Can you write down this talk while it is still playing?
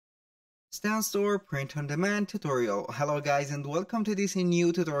StanStore Print on Demand tutorial. Hello guys and welcome to this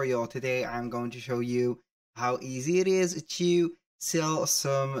new tutorial. Today I'm going to show you how easy it is to sell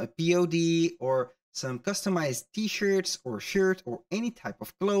some POD or some customized t-shirts or shirt or any type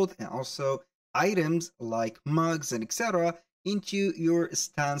of cloth, and also items like mugs and etc. into your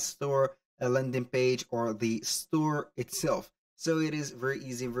StanStore landing page or the store itself. So it is very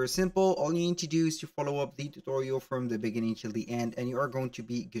easy, very simple. All you need to do is to follow up the tutorial from the beginning till the end and you are going to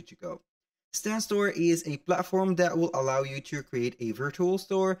be good to go. StanStore is a platform that will allow you to create a virtual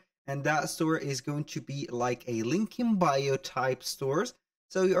store, and that store is going to be like a link in bio type stores.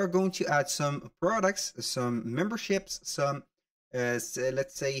 So you are going to add some products, some memberships, some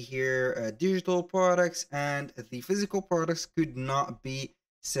let's say here digital products, and the physical products could not be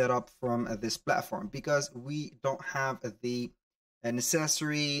set up from this platform because we don't have the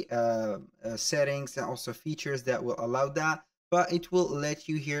necessary settings and also features that will allow that. But it will let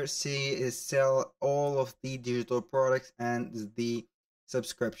you here sell all of the digital products and the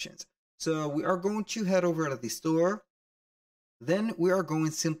subscriptions. So we are going to head over to the store. Then we are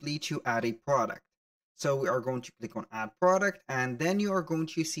going simply to add a product. So we are going to click on add product, and then you are going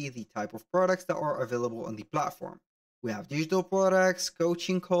to see the type of products that are available on the platform. We have digital products,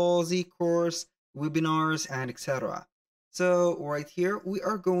 coaching calls, e-course, webinars, and etc. So right here, we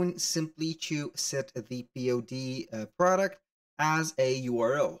are going simply to set the POD product as a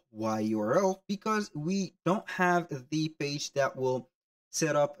URL. Why URL? Because we don't have the page that will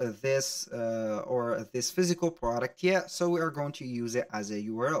set up this or this physical product yet, so we are going to use it as a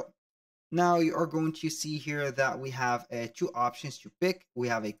URL. Now you are going to see here that we have two options to pick. We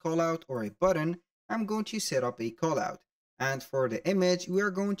have a callout or a button. I'm going to set up a callout, and for the image we are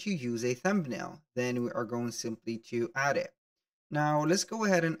going to use a thumbnail. Then we are going simply to add it. Now let's go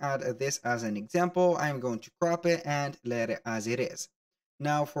ahead and add this as an example. I'm going to crop it and let it as it is.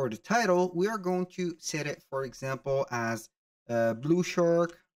 Now for the title, we are going to set it, for example, as Blue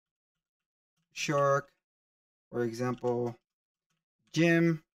Shark, for example,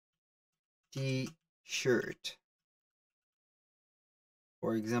 Gym T-shirt,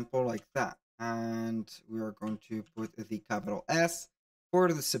 for example, like that. And we are going to put the capital S. For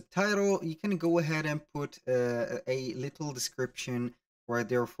the subtitle, you can go ahead and put a little description right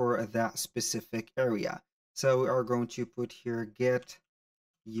there for that specific area. So we are going to put here, get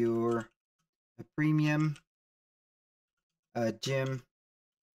your premium gym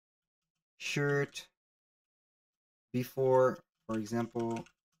shirt before, for example,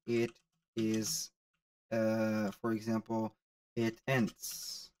 it is, for example, it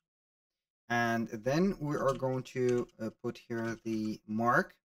ends. And then we are going to put here the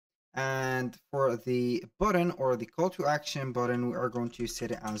mark. And for the button or the call to action button, we are going to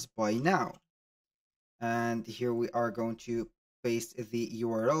set it as buy now. And here we are going to paste the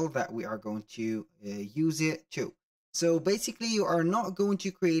URL that we are going to use it to. So basically you are not going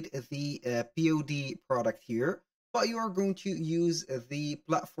to create the POD product here, but you are going to use the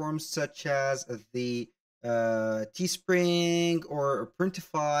platforms such as the Teespring or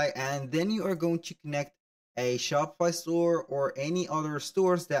Printify, and then you are going to connect a Shopify store or any other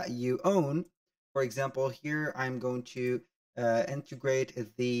stores that you own. For example, here I'm going to integrate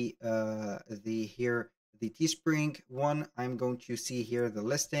the Teespring one. I'm going to see here the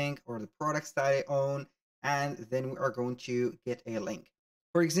listing or the products that I own, and then we are going to get a link.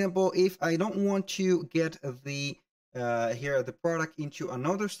 For example, if I don't want to get the product into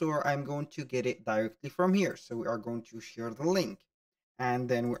another store, I'm going to get it directly from here. So we are going to share the link, and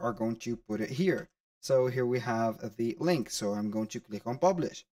then we are going to put it here. So here we have the link. So I'm going to click on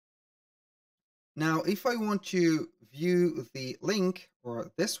publish. Now, if I want to view the link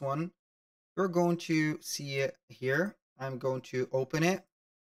or this one, you're going to see it here. I'm going to open it,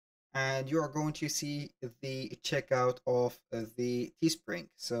 and you are going to see the checkout of the Teespring.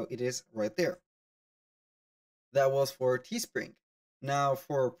 So it is right there. That was for Teespring. Now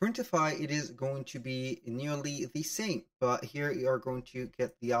for Printify, it is going to be nearly the same, but here you are going to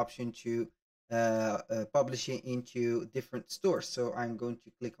get the option to publish it into different stores. So I'm going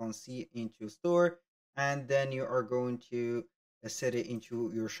to click on see into store, and then you are going to set it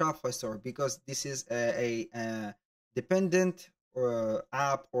into your Shopify store, because this is a dependent or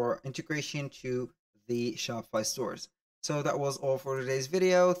app or integration to the Shopify stores. So that was all for today's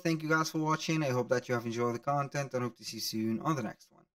video. Thank you guys for watching. I hope that you have enjoyed the content and hope to see you soon on the next one.